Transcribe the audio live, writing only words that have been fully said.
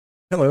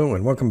Hello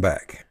and welcome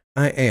back.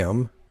 I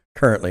am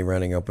currently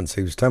running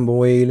OpenSUSE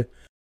Tumbleweed,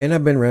 and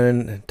I've been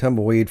running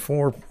Tumbleweed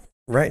for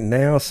right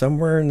now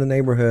somewhere in the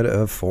neighborhood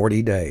of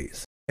 40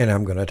 days, and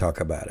I'm going to talk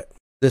about it.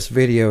 This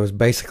video is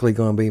basically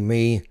going to be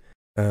me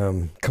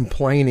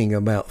complaining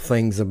about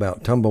things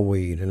about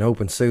Tumbleweed and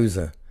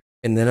OpenSUSE,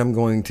 and then I'm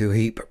going to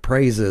heap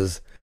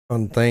praises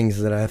on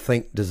things that I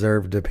think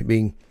deserve to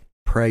be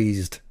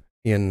praised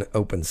in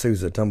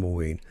OpenSUSE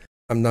Tumbleweed.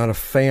 I'm not a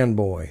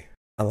fanboy.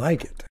 I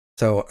like it.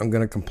 So I'm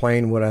going to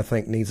complain what I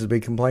think needs to be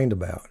complained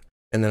about.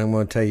 And then I'm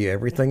going to tell you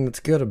everything that's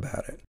good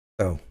about it.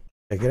 So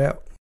check it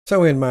out.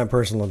 So in my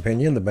personal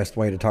opinion, the best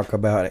way to talk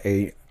about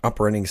a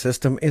operating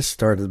system is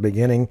start at the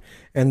beginning.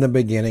 And the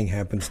beginning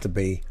happens to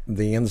be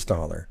the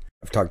installer.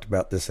 I've talked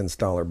about this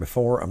installer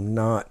before. I'm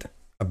not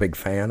a big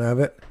fan of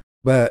it.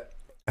 But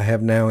I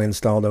have now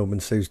installed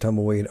OpenSUSE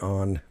Tumbleweed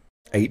on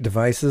 8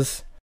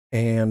 devices.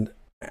 And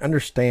I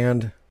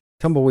understand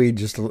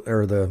Tumbleweed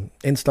or the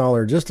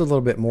installer just a little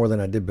bit more than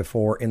I did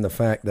before, in the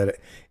fact that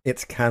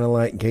it's kind of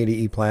like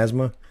KDE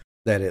Plasma,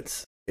 that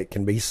it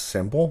can be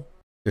simple,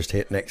 just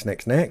hit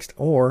next,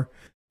 or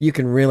you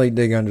can really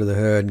dig under the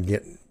hood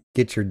and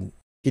get your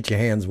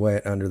hands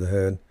wet under the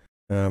hood.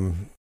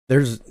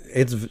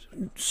 It's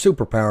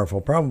super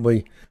powerful,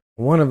 probably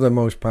one of the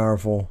most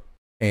powerful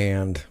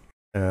and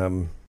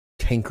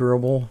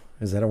tinkerable,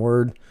 is that a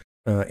word?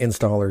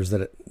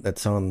 Installers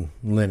that's on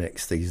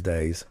Linux these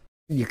days.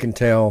 You can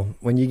tell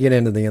when you get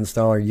into the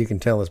installer, you can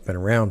tell it's been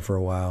around for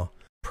a while,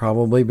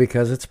 probably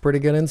because it's a pretty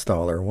good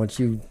installer. Once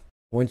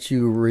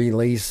you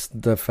release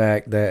the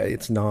fact that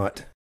it's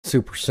not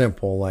super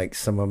simple like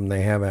some of them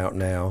they have out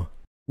now,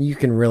 you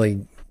can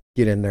really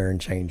get in there and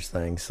change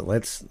things. So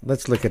let's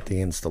look at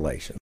the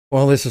installation.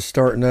 While this is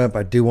starting up,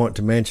 I do want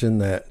to mention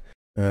that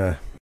the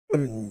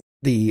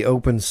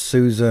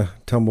OpenSUSE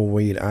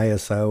Tumbleweed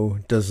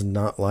ISO does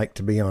not like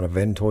to be on a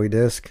Ventoy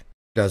disk.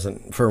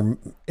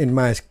 In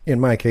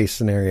my case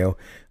scenario,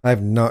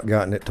 I've not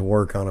gotten it to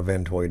work on a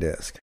Ventoy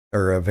disk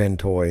or a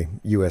Ventoy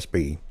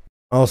USB.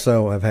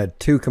 Also, I've had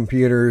 2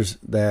 computers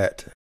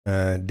that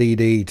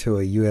DD to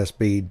a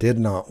USB did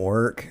not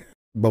work.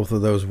 Both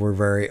of those were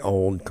very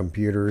old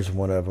computers.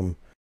 One of them,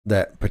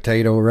 that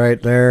potato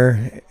right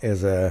there,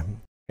 is a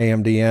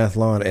AMD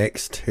Athlon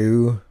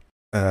X2,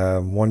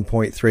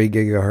 1.3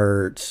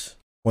 gigahertz,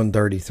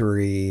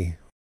 133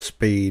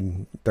 speed,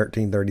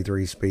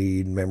 1333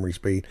 speed, memory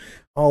speed,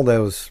 all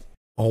those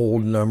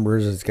old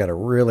numbers. It's got a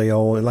really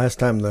old, last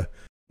time the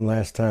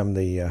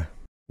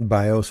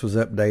BIOS was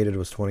updated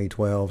was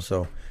 2012,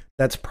 so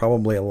that's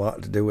probably a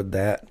lot to do with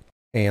that.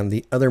 And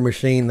the other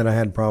machine that I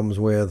had problems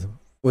with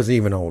was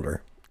even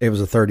older. It was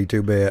a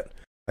 32-bit.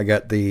 I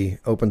got the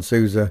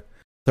OpenSUSE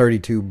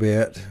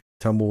 32-bit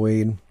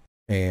Tumbleweed,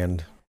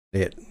 and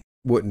it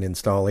wouldn't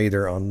install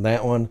either on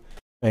that one.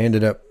 I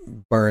ended up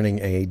burning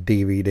a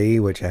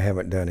DVD, which I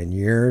haven't done in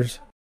years.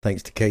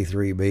 Thanks to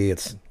K3B,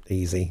 it's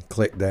easy.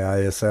 Click the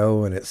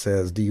ISO and it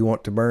says, do you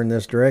want to burn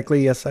this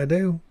directly? Yes, I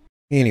do.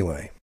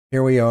 Anyway,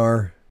 here we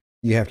are.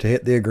 You have to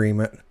hit the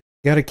agreement.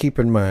 You got to keep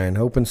in mind,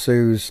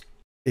 OpenSUSE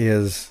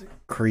is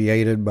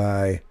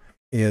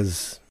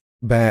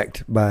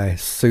backed by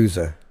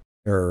SUSE,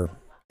 or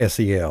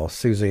SEL,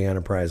 SUSE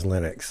Enterprise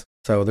Linux.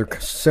 So they're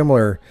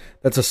similar.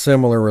 That's a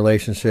similar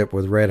relationship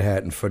with Red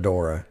Hat and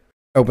Fedora.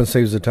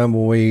 OpenSUSE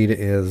Tumbleweed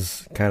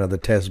is kind of the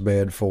test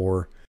bed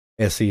for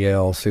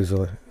SEL,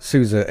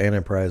 SUSE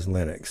Enterprise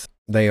Linux.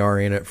 They are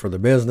in it for the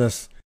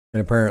business, and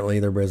apparently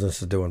their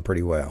business is doing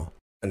pretty well.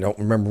 I don't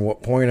remember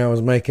what point I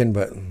was making,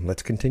 but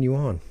let's continue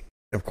on.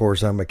 Of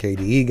course, I'm a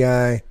KDE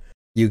guy.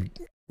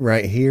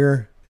 Right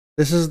here,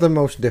 this is the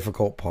most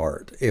difficult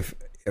part. If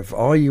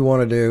all you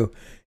want to do,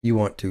 you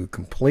want to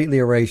completely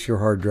erase your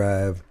hard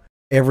drive,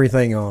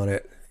 everything on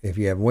it. If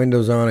you have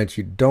Windows on it,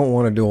 you don't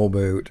want to dual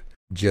boot,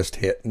 just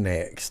hit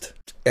next.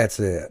 That's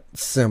it.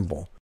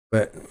 Simple.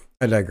 But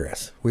I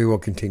digress. We will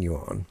continue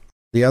on.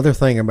 The other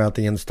thing about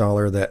the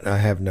installer that I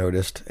have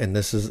noticed, and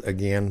this is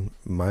again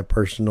my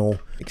personal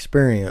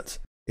experience,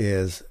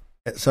 is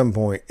at some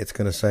point it's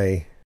going to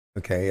say,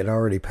 okay, it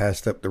already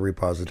passed up the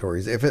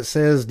repositories. If it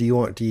says, do you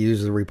want to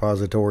use the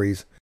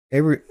repositories?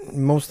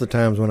 Most of the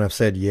times when I've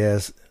said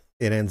yes,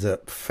 it ends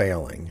up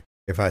failing.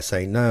 If I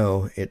say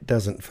no, it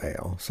doesn't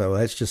fail. So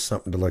that's just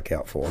something to look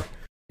out for.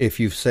 If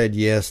you've said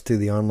yes to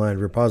the online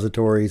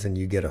repositories and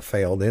you get a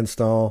failed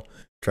install,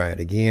 try it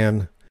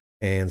again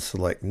and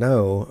select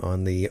no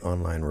on the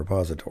online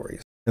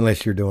repositories.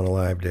 Unless you're doing a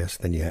live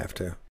disk, then you have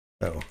to.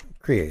 So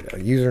create a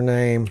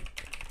username,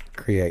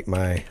 create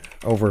my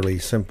overly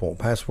simple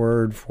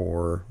password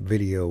for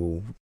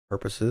video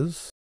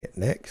purposes. Hit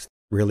next.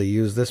 Really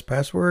use this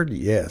password?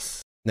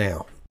 Yes.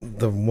 Now,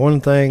 the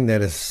one thing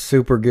that is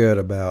super good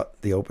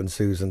about the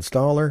OpenSUSE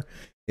installer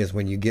is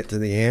when you get to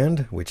the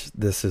end, which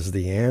this is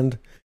the end,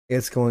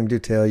 it's going to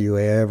tell you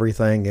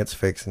everything it's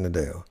fixing to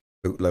do.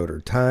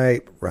 Bootloader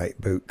type, write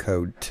boot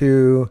code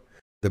to,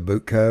 the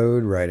boot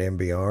code, write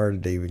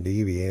MBR to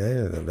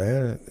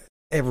DVD,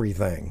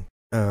 everything.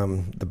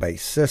 The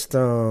base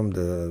system,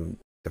 the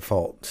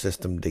default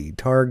system D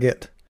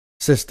target,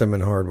 system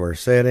and hardware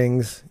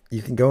settings.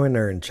 You can go in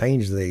there and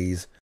change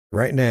these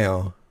right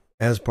now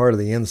as part of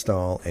the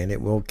install, and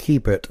it will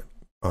keep it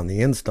on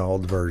the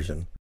installed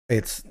version.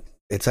 It's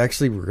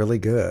actually really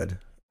good.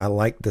 I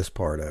like this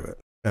part of it.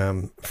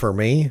 For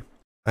me,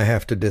 I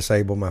have to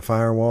disable my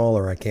firewall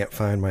or I can't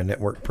find my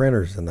network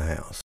printers in the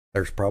house.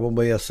 There's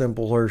probably a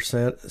simpler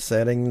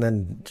setting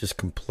than just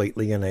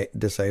completely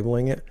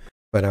disabling it,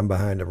 but I'm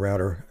behind a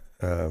router.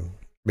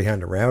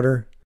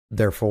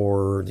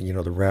 Therefore,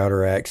 the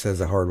router acts as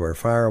a hardware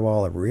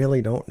firewall. I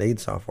really don't need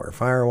software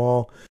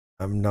firewall.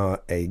 I'm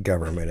not a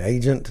government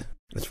agent,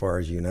 as far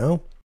as you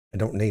know. I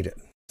don't need it.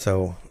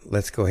 So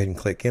let's go ahead and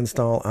click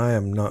install. I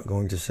am not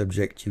going to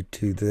subject you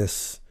to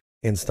this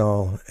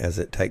install as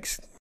it takes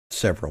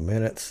several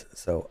minutes.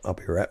 So I'll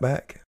be right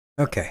back.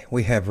 Okay,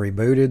 we have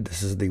rebooted.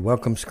 This is the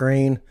welcome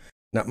screen.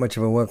 Not much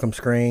of a welcome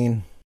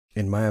screen,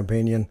 in my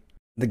opinion.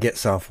 The Get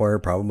software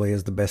probably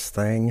is the best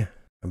thing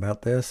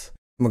about this.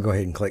 I'm going to go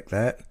ahead and click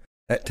that.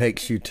 That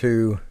takes you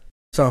to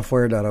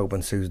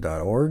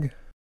software.opensuse.org,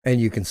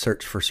 and you can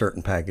search for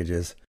certain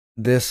packages.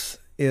 This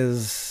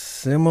is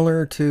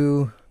similar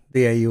to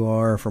the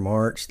AUR from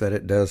Arch, that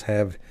it does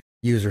have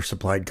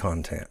user-supplied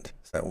content.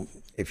 So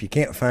if you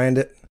can't find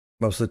it,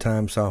 most of the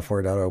time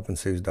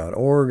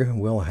software.opensuse.org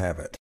will have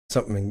it.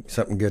 Something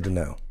good to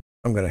know.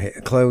 I'm going to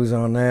hit close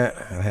on that.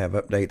 I have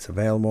updates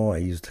available. I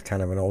used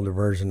kind of an older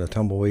version of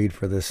Tumbleweed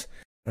for this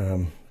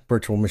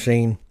virtual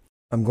machine.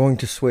 I'm going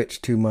to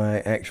switch to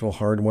my actual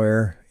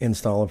hardware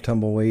install of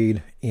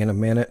Tumbleweed in a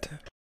minute.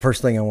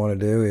 First thing I want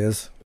to do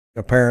is,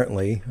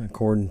 apparently,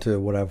 according to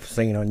what I've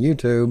seen on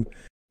YouTube,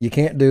 you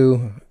can't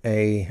do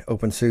a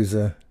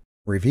OpenSUSE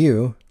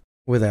review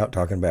without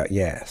talking about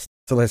YAST.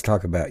 So let's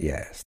talk about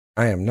YAST.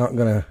 I am not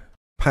going to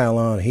pile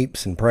on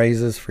heaps and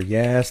praises for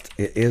YAST.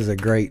 It is a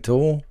great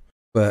tool,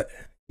 but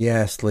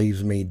YAST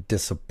leaves me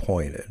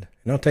disappointed.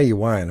 And I'll tell you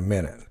why in a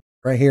minute.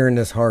 Right here in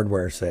this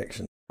hardware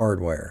section.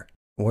 Hardware.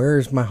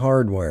 Where's my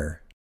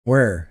hardware?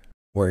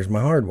 Where's my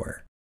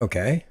hardware?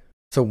 Okay.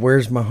 So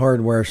where's my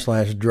hardware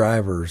 /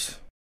 drivers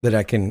that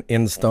I can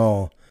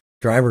install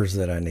drivers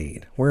that I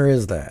need? Where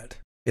is that?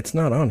 It's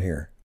not on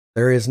here.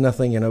 There is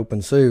nothing in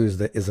OpenSUSE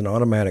that is an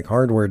automatic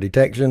hardware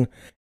detection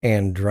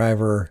and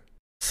driver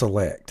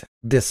select.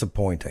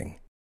 Disappointing.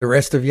 The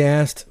rest of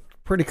YAST,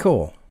 pretty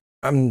cool.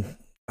 I'm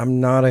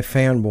not a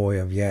fanboy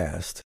of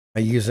YAST. I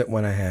use it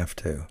when I have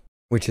to,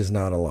 which is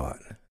not a lot.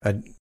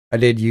 I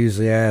did use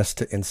YAST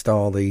to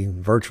install the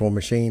virtual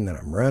machine that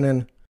I'm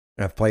running.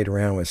 I've played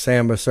around with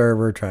Samba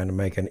server, trying to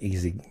make an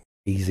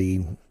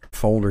easy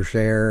folder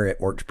share.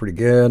 It works pretty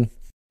good.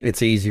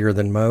 It's easier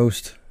than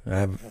most.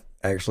 I've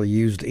actually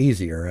used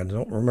easier. I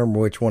don't remember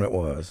which one it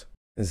was.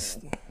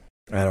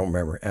 I don't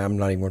remember. I'm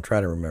not even going to try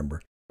to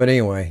remember. But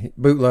anyway,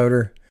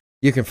 bootloader.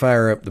 You can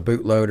fire up the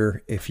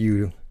bootloader if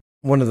you...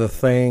 One of the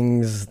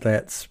things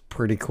that's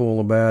pretty cool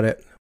about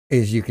it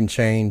is you can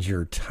change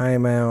your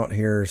timeout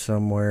here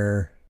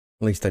somewhere.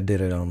 At least I did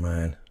it on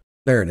mine.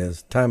 There it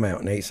is. Timeout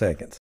in 8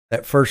 seconds.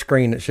 That first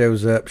screen that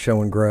shows up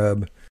showing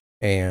Grub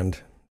and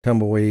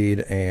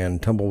Tumbleweed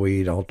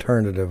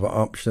alternative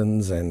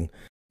options and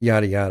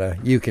yada yada.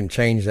 You can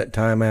change that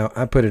timeout.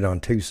 I put it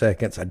on 2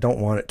 seconds. I don't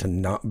want it to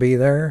not be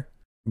there,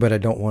 but I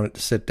don't want it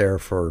to sit there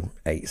for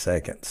 8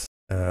 seconds.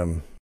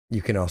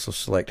 You can also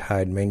select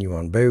hide menu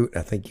on boot.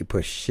 I think you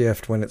push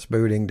shift when it's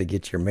booting to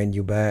get your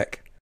menu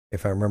back,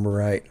 if I remember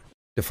right.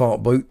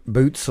 Default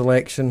boot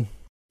selection.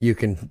 You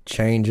can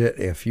change it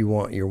if you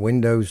want your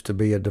Windows to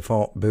be a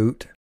default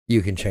boot.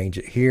 You can change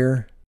it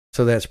here.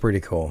 So that's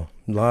pretty cool.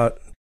 Not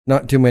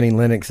too many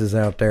Linuxes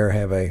out there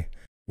have a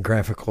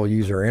graphical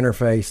user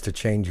interface to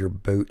change your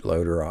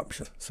bootloader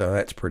option. So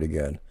that's pretty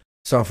good.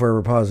 Software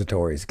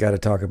repositories, got to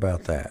talk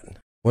about that.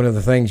 One of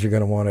the things you're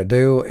going to want to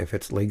do if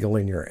it's legal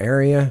in your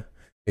area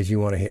is you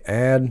want to hit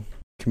add,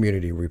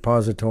 community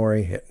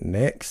repository, hit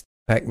next,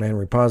 Pacman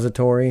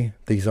repository.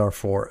 These are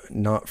for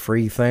not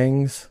free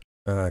things,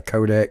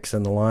 codecs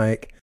and the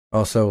like.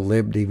 Also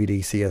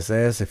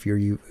libdvd.css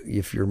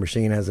if your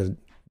machine has a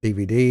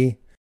DVD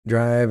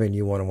drive and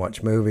you want to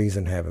watch movies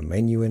and have a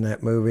menu in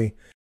that movie,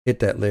 hit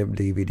that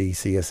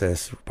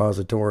libdvd.css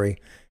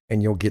repository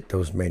and you'll get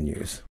those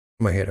menus.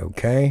 I'm going to hit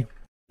OK.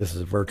 This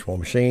is a virtual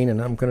machine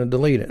and I'm going to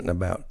delete it in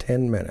about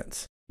 10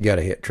 minutes. You got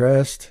to hit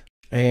trust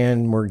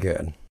and we're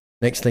good.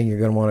 Next thing you're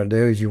going to want to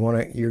do is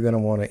you're going to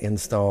want to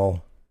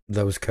install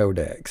those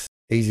codecs.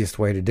 Easiest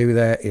way to do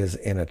that is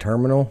in a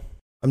terminal.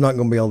 I'm not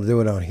going to be able to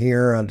do it on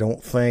here, I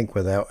don't think,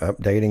 without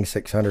updating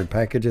 600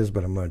 packages,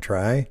 but I'm going to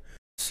try.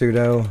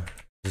 Sudo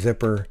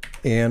zipper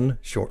in,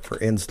 short for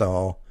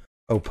install,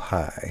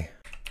 opie.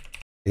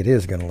 It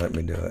is going to let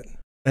me do it.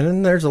 And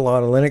then there's a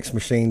lot of Linux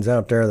machines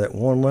out there that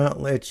will not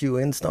let you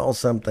install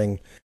something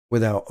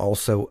without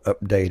also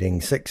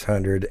updating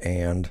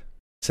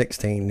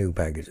 616 new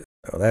packages.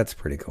 So that's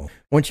pretty cool.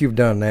 Once you've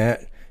done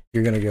that,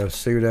 you're going to go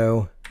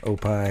sudo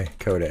opie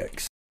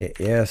codecs. Hit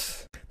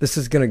yes. This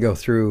is going to go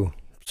through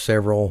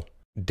several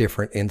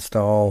different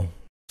install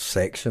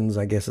sections,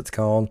 I guess it's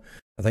called.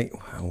 I think,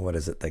 what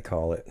is it they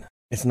call it?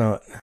 It's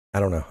not, I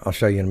don't know. I'll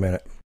show you in a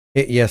minute.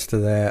 Hit yes to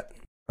that.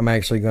 I'm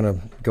actually going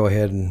to go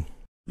ahead and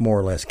more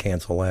or less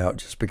cancel out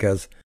just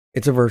because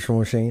it's a virtual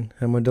machine.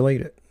 I'm going to delete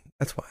it.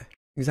 That's why.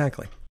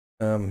 Exactly.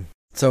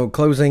 So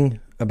closing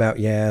about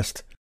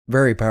Yast,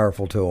 very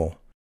powerful tool.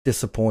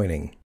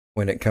 Disappointing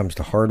when it comes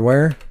to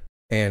hardware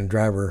and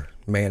driver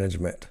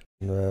management.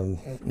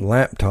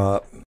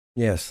 Laptop,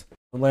 yes,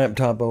 the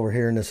laptop over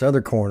here in this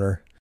other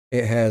corner,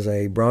 it has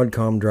a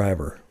Broadcom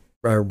driver,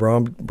 or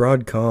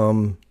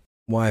Broadcom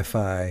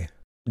Wi-Fi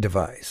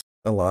device.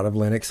 A lot of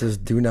Linuxes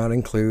do not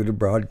include a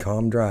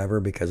Broadcom driver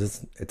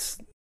because it's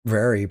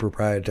very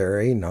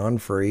proprietary,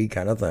 non-free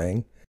kind of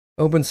thing.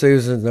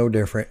 OpenSUSE is no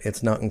different.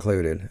 It's not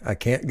included. I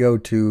can't go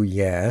to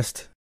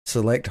Yast,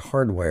 select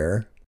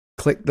hardware,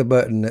 click the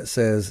button that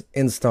says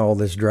install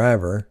this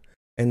driver,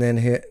 and then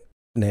hit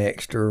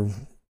next or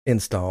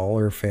install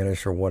or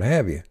finish or what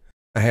have you.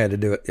 I had to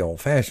do it the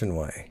old-fashioned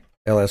way.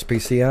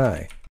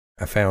 LSPCI.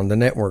 I found the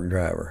network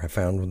driver. I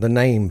found the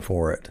name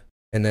for it.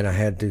 And then I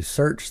had to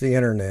search the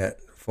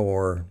internet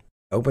for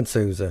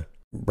OpenSUSE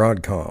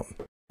Broadcom.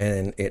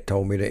 And it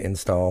told me to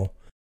install,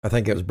 I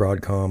think it was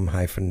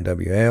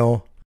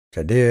Broadcom-WL, which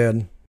I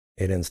did.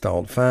 It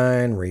installed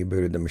fine,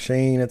 rebooted the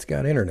machine. It's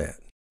got internet.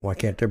 Why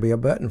can't there be a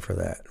button for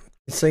that?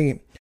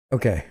 See,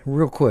 okay,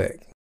 real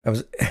quick. I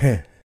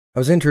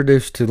was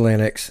introduced to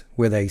Linux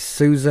with a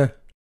SUSE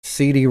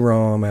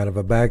CD-ROM out of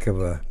the back of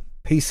a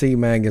PC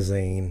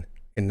magazine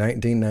in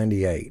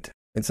 1998.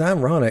 It's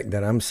ironic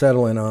that I'm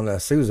settling on a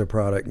SUSE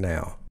product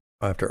now,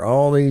 after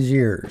all these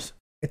years.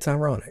 It's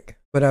ironic.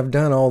 But I've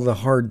done all the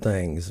hard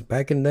things.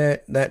 Back in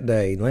that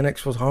day,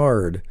 Linux was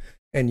hard,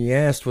 and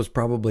Yast was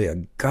probably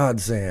a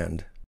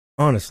godsend,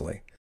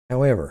 honestly.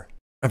 However,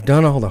 I've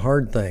done all the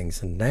hard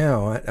things, and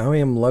now I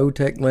am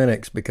low-tech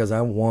Linux because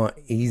I want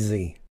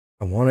easy.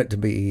 I want it to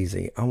be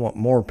easy. I want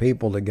more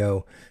people to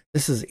go,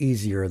 this is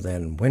easier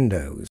than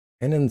Windows.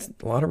 And in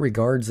a lot of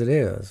regards it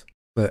is.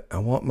 But I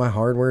want my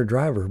hardware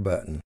driver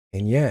button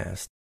in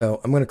Yast. So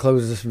I'm going to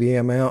close this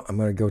VM out. I'm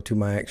going to go to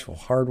my actual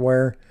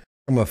hardware.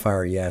 I'm going to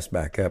fire Yast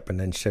back up and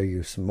then show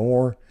you some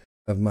more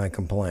of my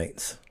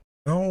complaints.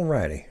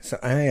 Alrighty, so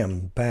I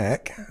am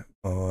back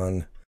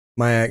on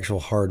my actual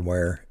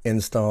hardware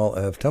install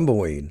of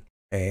Tumbleweed.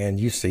 And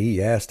you see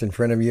Yast in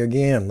front of you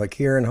again. Look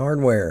here in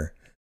hardware.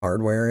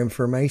 Hardware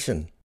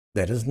information.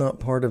 That is not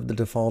part of the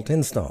default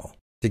install.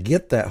 To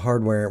get that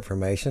hardware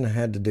information, I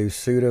had to do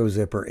sudo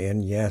zipper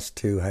in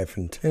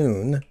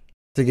yast2-tune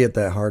to get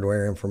that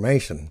hardware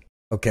information.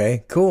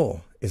 Okay,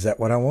 cool. Is that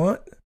what I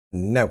want?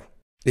 No.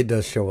 It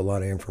does show a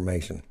lot of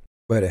information,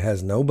 but it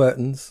has no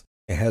buttons.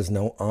 It has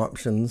no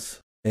options.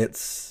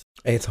 It's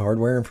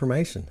hardware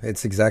information.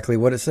 It's exactly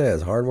what it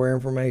says, hardware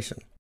information.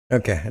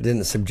 Okay, I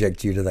didn't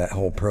subject you to that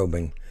whole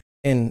probing.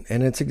 And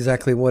it's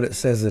exactly what it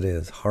says it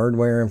is,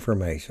 hardware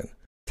information.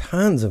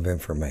 Tons of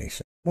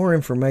information. More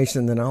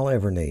information than I'll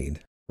ever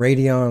need.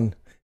 Radeon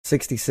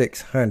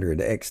 6600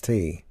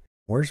 XT.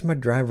 Where's my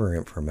driver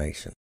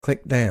information?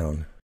 Click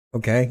down.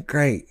 Okay,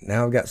 great.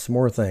 Now I've got some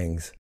more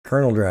things.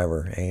 Kernel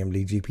driver,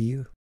 AMD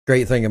GPU.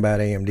 Great thing about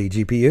AMD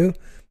GPU,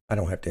 I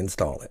don't have to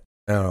install it.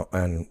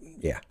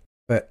 Yeah.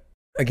 But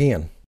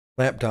again,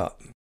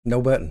 laptop,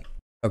 no button.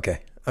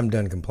 Okay, I'm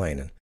done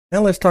complaining.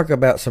 Now let's talk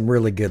about some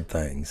really good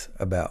things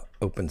about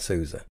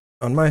OpenSUSE.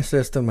 On my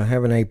system, I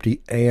have an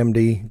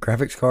AMD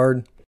graphics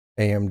card,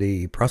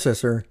 AMD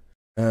processor.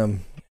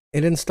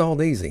 It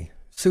installed easy,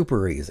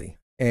 super easy.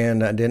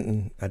 And I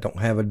don't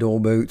have a dual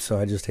boot, so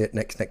I just hit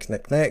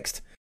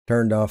next.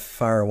 Turned off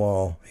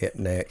firewall, hit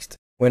next.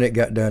 When it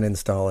got done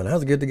installing, I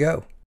was good to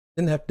go.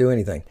 Didn't have to do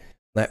anything.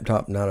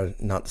 Laptop not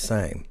the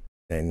same.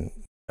 And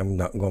I'm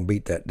not going to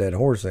beat that dead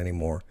horse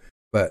anymore.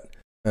 But,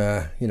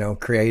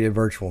 created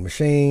virtual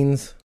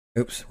machines.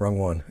 Oops, wrong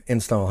one.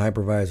 Install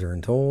hypervisor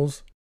and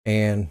tools.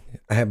 And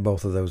I have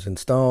both of those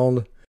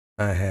installed.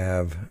 I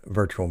have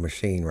virtual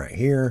machine right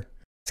here.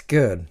 It's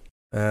good.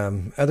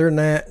 Other than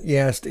that,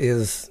 Yast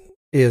is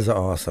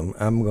awesome.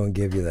 I'm going to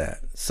give you that.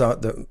 So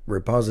the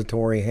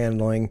repository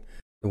handling,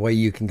 the way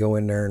you can go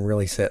in there and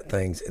really set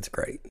things, it's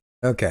great.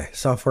 Okay,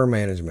 software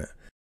management.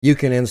 You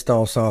can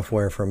install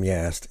software from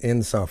Yast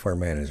in software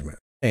management.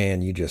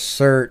 And you just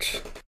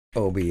search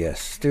OBS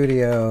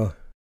Studio.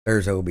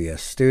 There's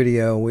OBS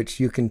Studio, which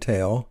you can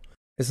tell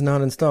is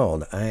not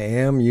installed. I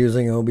am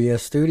using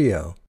OBS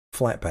Studio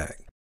Flatpak.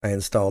 I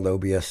installed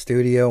OBS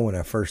Studio when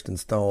I first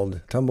installed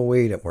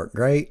Tumbleweed. It worked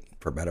great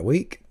for about a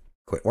week.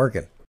 Quit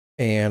working.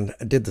 And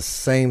I did the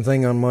same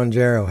thing on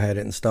Monjaro. Had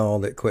it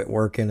installed, it quit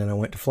working, and I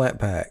went to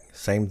Flatpak.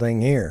 Same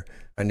thing here.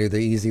 I knew the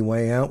easy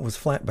way out was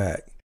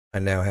Flatpak. I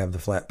now have the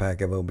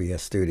Flatpak of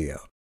OBS Studio.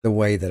 The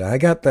way that I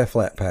got that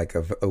Flatpak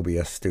of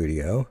OBS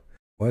Studio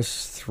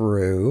was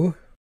through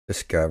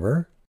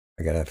Discover.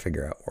 I got to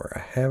figure out where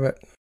I have it.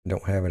 I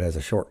don't have it as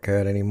a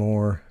shortcut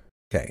anymore.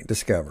 Okay,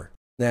 Discover.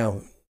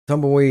 Now,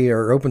 Tumbleweed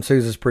or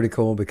OpenSUSE is pretty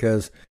cool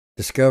because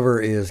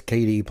Discover is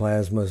KDE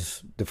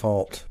Plasma's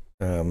default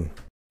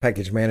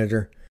package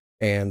manager,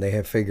 and they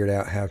have figured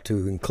out how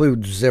to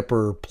include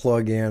zipper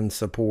plug-in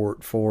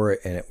support for it,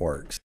 and it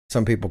works.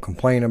 Some people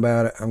complain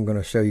about it. I'm going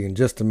to show you in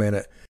just a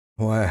minute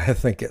why I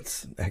think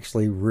it's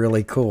actually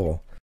really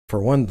cool For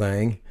one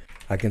thing,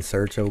 I can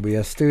search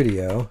OBS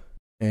Studio,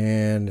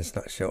 and it's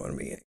not showing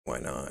me. Why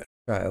not?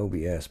 Try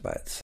OBS by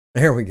itself.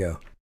 There we go.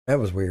 That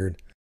was weird.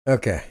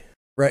 Okay.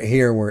 Right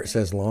here where it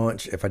says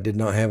launch, if I did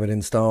not have it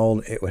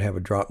installed, it would have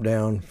a drop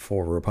down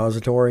for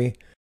repository,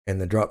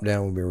 and the drop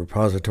down would be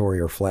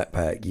repository or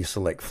Flatpak. You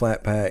select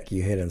Flatpak,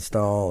 you hit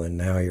install, and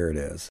now here it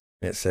is.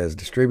 It says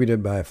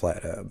distributed by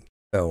FlatHub.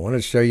 So I wanted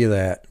to show you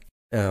that.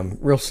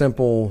 Real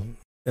simple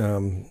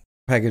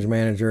package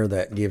manager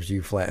that gives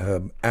you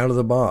FlatHub out of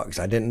the box.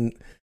 I didn't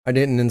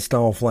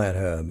install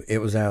FlatHub. It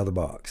was out of the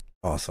box.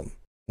 Awesome.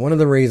 One of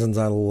the reasons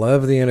I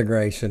love the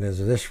integration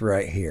is this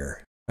right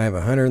here. I have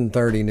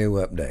 130 new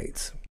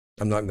updates.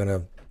 I'm not going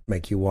to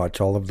make you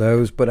watch all of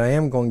those, but I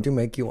am going to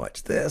make you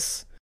watch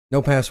this.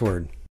 No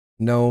password.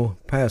 No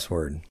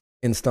password.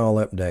 Install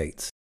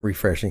updates.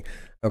 Refreshing.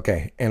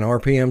 Okay, and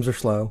RPMs are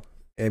slow.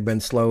 They've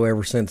been slow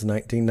ever since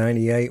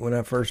 1998 when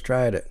I first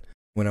tried it.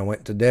 When I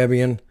went to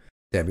Debian,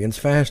 Debian's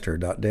faster.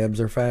 .debs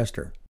are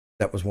faster.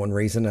 That was one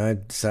reason I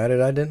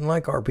decided I didn't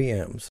like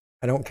RPMs.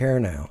 I don't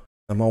care now.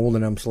 I'm old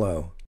and I'm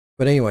slow.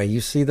 But anyway,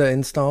 you see the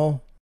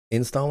installing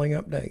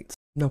updates.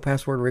 No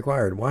password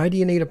required. Why do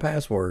you need a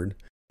password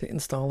to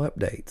install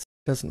updates?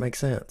 Doesn't make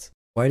sense.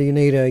 Why do you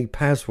need a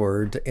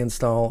password to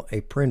install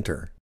a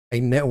printer? A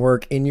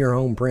network in your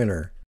home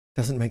printer?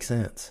 Doesn't make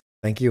sense.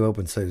 Thank you,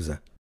 OpenSUSE,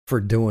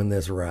 for doing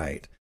this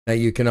right. Now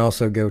you can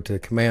also go to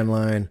command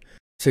line,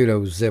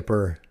 sudo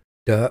zipper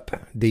dup,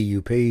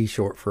 DUP,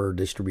 short for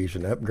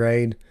distribution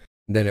upgrade.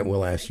 Then it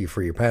will ask you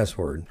for your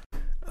password.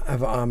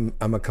 I'm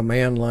a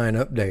command line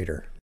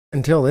updater.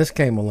 Until this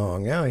came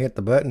along, now I hit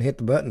the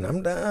button,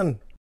 I'm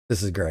done.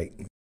 This is great.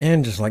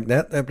 And just like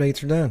that, the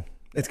updates are done.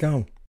 It's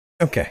gone.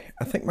 Okay,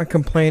 I think my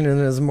complaining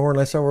is more or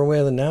less over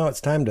with, and now it's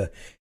time to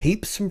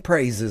heap some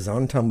praises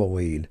on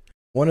Tumbleweed.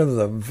 One of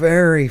the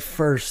very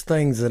first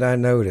things that I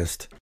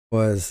noticed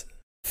was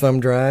thumb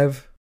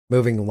drive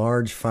moving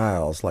large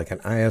files like an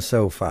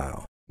ISO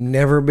file.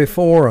 Never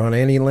before on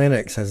any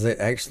Linux has it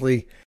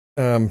actually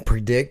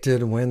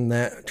predicted when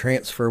that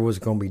transfer was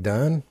going to be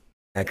done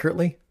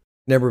accurately.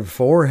 Never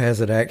before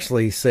has it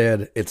actually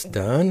said it's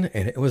done,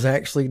 and it was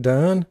actually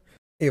done.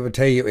 It would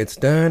tell you it's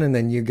done, and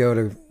then you go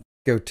to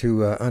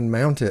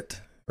unmount it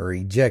or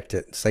eject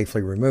it,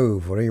 safely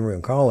remove, whatever you want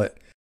to call it,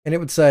 and it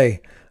would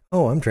say,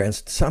 "Oh, I'm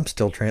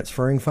still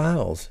transferring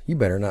files. You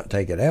better not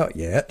take it out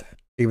yet,"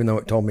 even though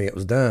it told me it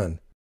was done.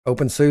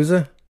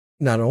 OpenSUSE,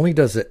 not only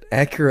does it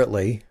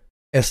accurately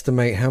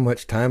estimate how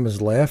much time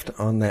is left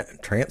on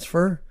that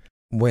transfer,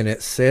 when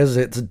it says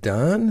it's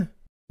done,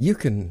 you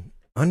can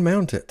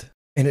unmount it.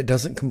 And it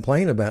doesn't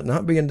complain about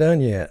not being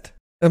done yet.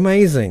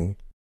 Amazing.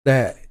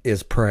 That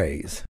is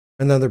praise.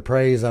 Another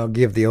praise I'll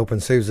give the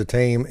OpenSUSE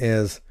team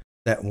is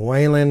that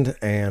Wayland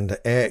and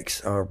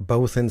X are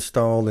both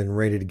installed and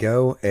ready to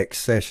go. X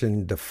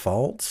session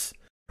defaults,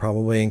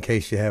 probably in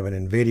case you have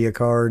an NVIDIA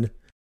card.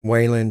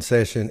 Wayland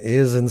session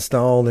is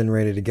installed and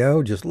ready to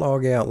go. Just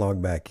log out,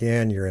 log back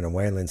in. You're in a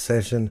Wayland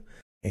session,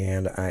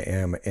 and I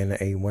am in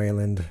a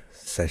Wayland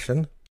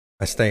session.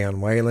 I stay on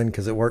Wayland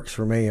because it works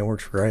for me. It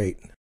works great.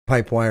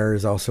 Pipewire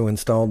is also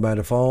installed by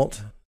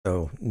default,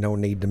 so no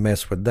need to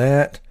mess with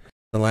that.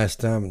 The last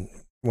time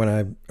when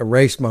I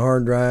erased my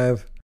hard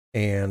drive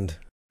and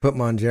put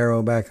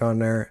Monjero back on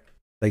there,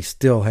 they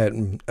still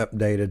hadn't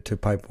updated to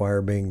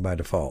Pipewire being by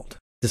default.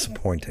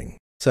 Disappointing.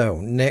 So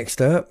next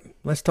up,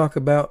 let's talk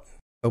about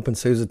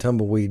OpenSUSE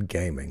Tumbleweed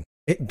Gaming.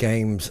 It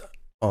games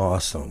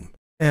awesome.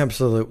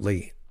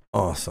 Absolutely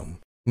awesome.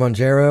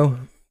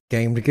 Monjero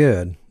gamed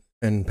good.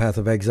 And Path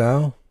of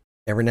Exile,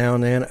 every now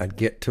and then I'd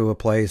get to a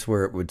place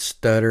where it would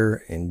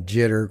stutter and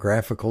jitter,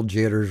 graphical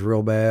jitters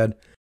real bad.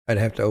 I'd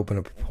have to open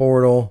up a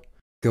portal,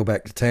 go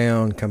back to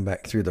town, come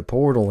back through the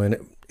portal, and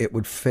it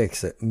would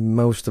fix it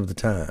most of the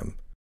time.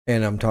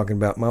 And I'm talking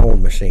about my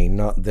old machine,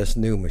 not this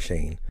new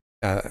machine.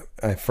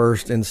 I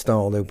first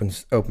installed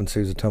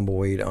OpenSUSE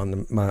Tumbleweed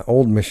on my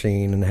old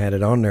machine and had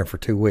it on there for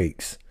 2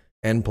 weeks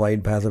and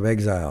played Path of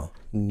Exile.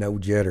 No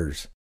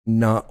jitters.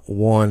 Not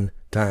one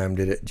time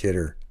did it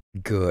jitter.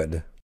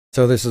 Good.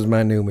 So this is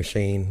my new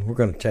machine. We're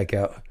going to check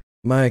out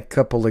my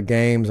couple of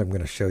games. I'm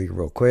going to show you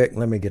real quick.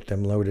 Let me get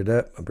them loaded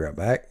up. I'll be right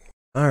back.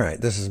 All right,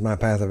 this is my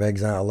Path of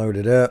Exile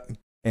loaded up,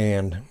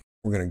 and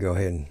we're going to go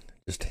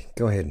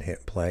ahead and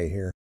hit play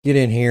here. Get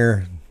in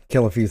here,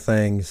 kill a few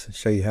things,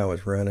 show you how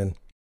it's running.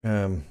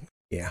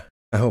 Yeah,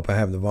 I hope I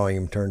have the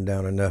volume turned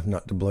down enough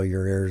not to blow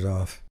your ears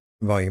off.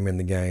 Volume in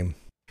the game.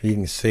 You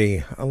can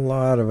see a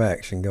lot of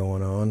action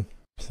going on.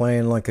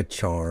 Playing like a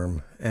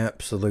charm.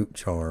 Absolute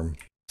charm.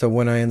 So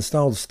when I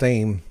installed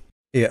Steam,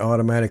 it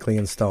automatically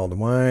installed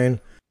Wine.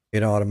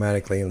 It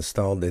automatically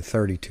installed the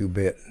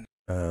 32-bit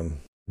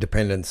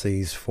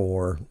dependencies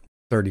for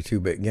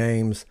 32-bit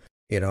games.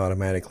 It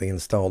automatically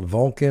installed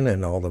Vulkan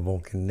and all the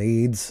Vulkan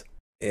needs.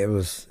 It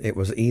was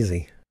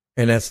easy.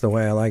 And that's the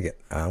way I like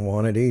it. I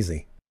want it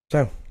easy.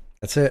 So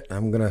that's it.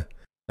 I'm going to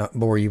not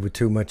bore you with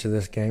too much of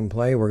this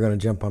gameplay. We're going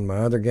to jump on my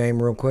other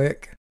game real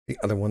quick. The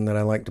other one that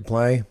I like to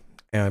play.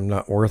 And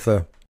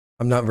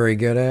I'm not very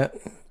good at,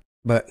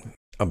 but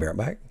I'll be right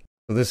back.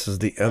 So this is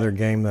the other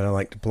game that I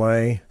like to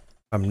play.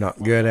 I'm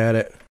not good at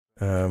it.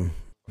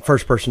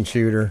 First person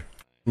shooter,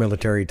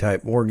 military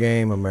type war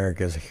game,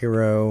 America's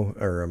Hero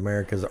or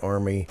America's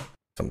Army,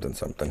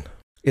 something.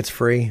 It's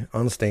free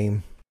on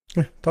Steam.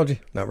 Told you,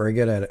 not very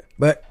good at it,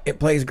 but it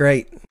plays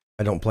great.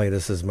 I don't play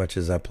this as much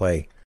as I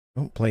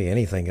don't play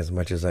anything as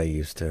much as I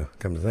used to,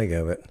 come to think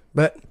of it.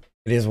 But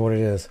it is what it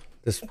is.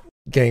 This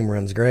game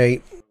runs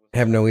great.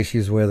 Have no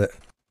issues with it.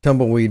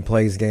 Tumbleweed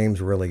plays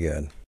games really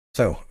good.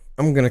 So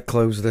I'm going to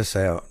close this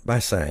out by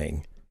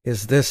saying,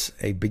 is this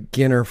a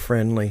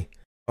beginner-friendly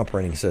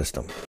operating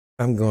system?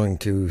 I'm going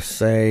to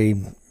say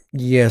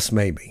yes,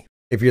 maybe.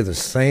 If you're the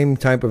same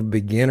type of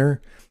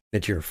beginner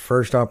that your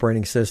first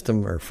operating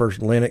system or first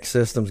Linux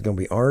system is going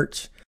to be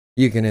Arch,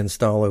 you can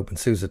install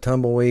OpenSUSE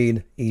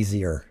Tumbleweed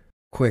easier,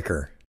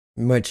 quicker,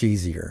 much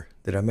easier.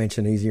 Did I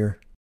mention easier?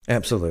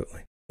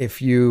 Absolutely.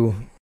 If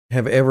you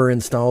have ever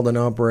installed an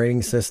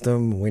operating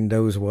system,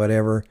 Windows,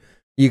 whatever,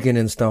 you can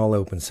install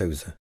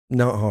OpenSUSE.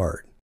 Not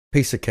hard.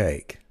 Piece of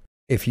cake.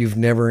 If you've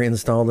never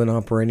installed an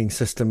operating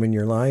system in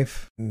your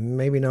life,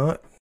 maybe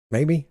not.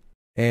 Maybe.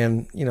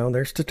 And,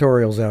 there's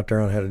tutorials out there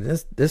on how to...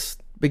 This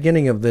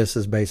beginning of this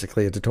is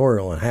basically a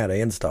tutorial on how to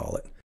install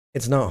it.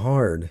 It's not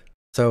hard.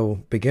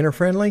 So, beginner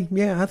friendly?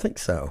 Yeah, I think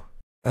so.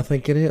 I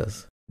think it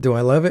is. Do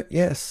I love it?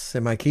 Yes.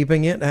 Am I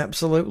keeping it?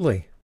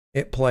 Absolutely.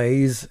 It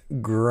plays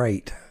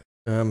great.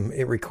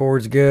 It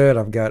records good.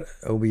 I've got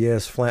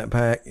OBS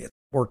Flatpak. It's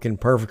working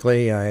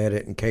perfectly. I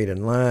edit in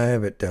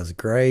Kdenlive. It does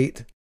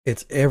great.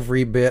 It's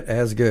every bit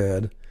as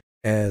good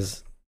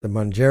as the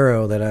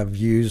Manjaro that I've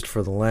used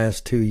for the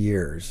last 2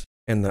 years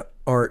and the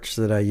Arch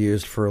that I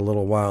used for a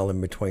little while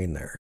in between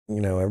there.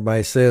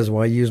 Everybody says,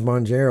 why use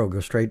Manjaro? Go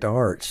straight to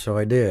Arch. So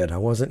I did. I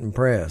wasn't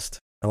impressed.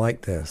 I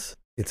like this.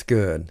 It's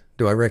good.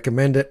 Do I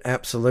recommend it?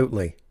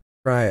 Absolutely.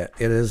 Try it.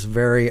 It is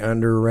very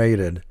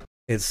underrated.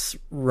 It's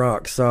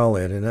rock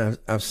solid. And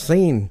I've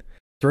seen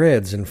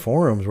threads and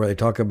forums where they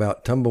talk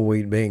about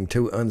Tumbleweed being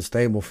too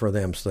unstable for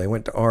them, so they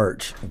went to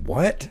Arch.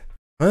 What?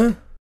 Huh?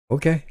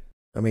 Okay.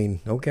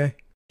 Okay.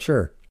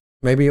 Sure.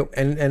 Maybe,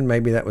 and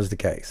maybe that was the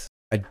case.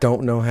 I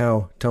don't know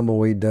how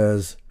Tumbleweed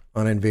does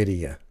on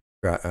NVIDIA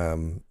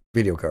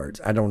video cards.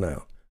 I don't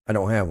know. I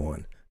don't have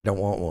one. Don't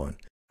want one.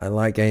 I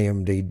like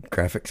AMD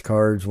graphics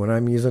cards when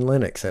I'm using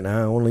Linux, and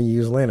I only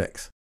use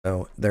Linux.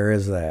 So there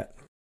is that.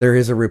 There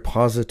is a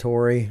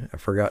repository, I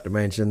forgot to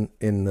mention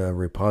in the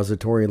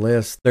repository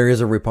list, there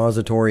is a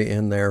repository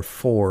in there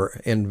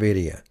for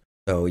NVIDIA.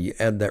 So you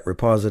add that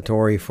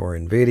repository for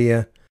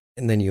NVIDIA,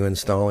 and then you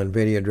install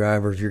NVIDIA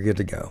drivers, you're good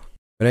to go.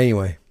 But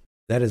anyway,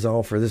 that is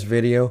all for this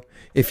video.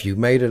 If you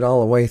made it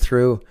all the way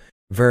through,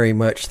 very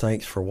much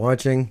thanks for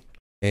watching.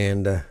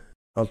 And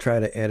I'll try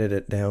to edit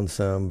it down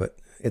some, but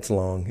it's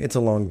long. It's a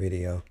long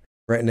video.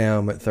 Right now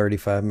I'm at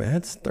 35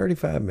 minutes. That's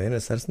 35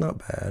 minutes. That's not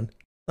bad.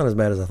 Not as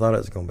bad as I thought it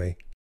was going to be.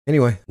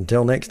 Anyway,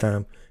 until next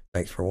time,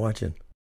 thanks for watching.